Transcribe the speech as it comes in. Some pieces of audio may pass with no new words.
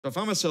So I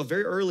find myself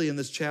very early in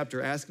this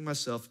chapter asking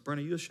myself,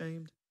 Brent, are you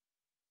ashamed?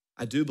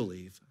 I do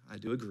believe, I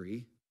do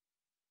agree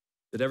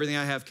that everything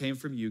I have came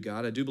from you,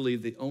 God. I do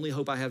believe the only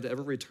hope I have to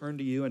ever return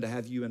to you and to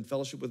have you in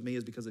fellowship with me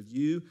is because of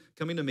you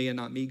coming to me and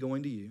not me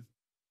going to you.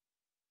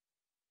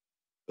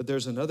 But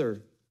there's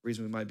another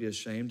reason we might be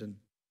ashamed, and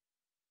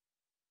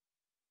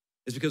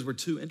it's because we're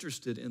too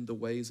interested in the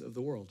ways of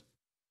the world.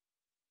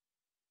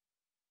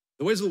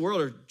 The ways of the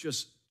world are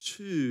just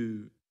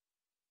too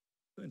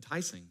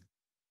enticing.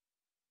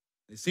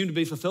 They seem to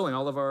be fulfilling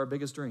all of our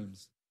biggest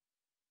dreams.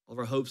 All of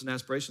our hopes and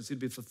aspirations seem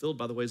to be fulfilled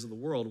by the ways of the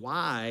world.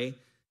 Why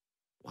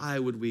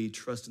would we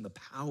trust in the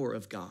power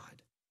of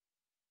God?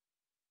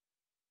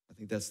 I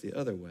think that's the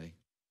other way.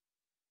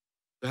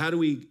 So how do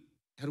we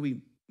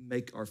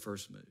make our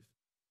first move?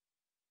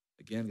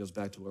 Again, it goes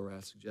back to where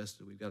I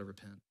suggested we've got to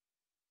repent.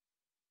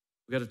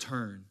 We've got to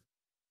turn.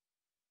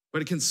 We've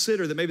got to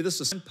consider that maybe this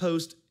is a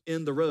signpost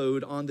in the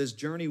road on this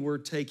journey we're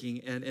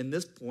taking, and in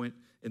this point,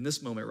 in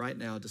this moment right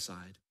now,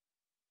 decide,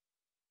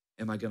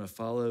 am I going to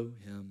follow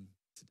him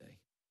today?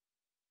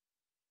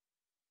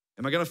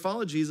 Am I going to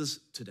follow Jesus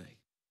today?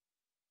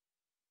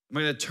 Am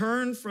I going to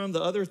turn from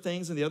the other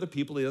things and the other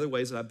people, the other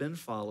ways that I've been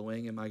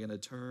following? Am I going to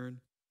turn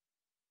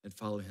and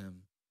follow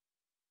him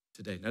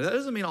today? Now, that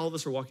doesn't mean all of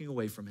us are walking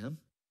away from him,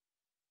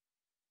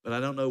 but I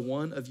don't know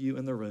one of you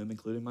in the room,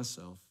 including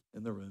myself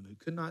in the room, who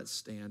could not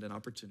stand an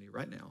opportunity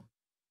right now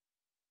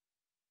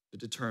to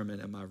determine,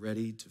 am I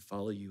ready to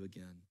follow you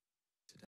again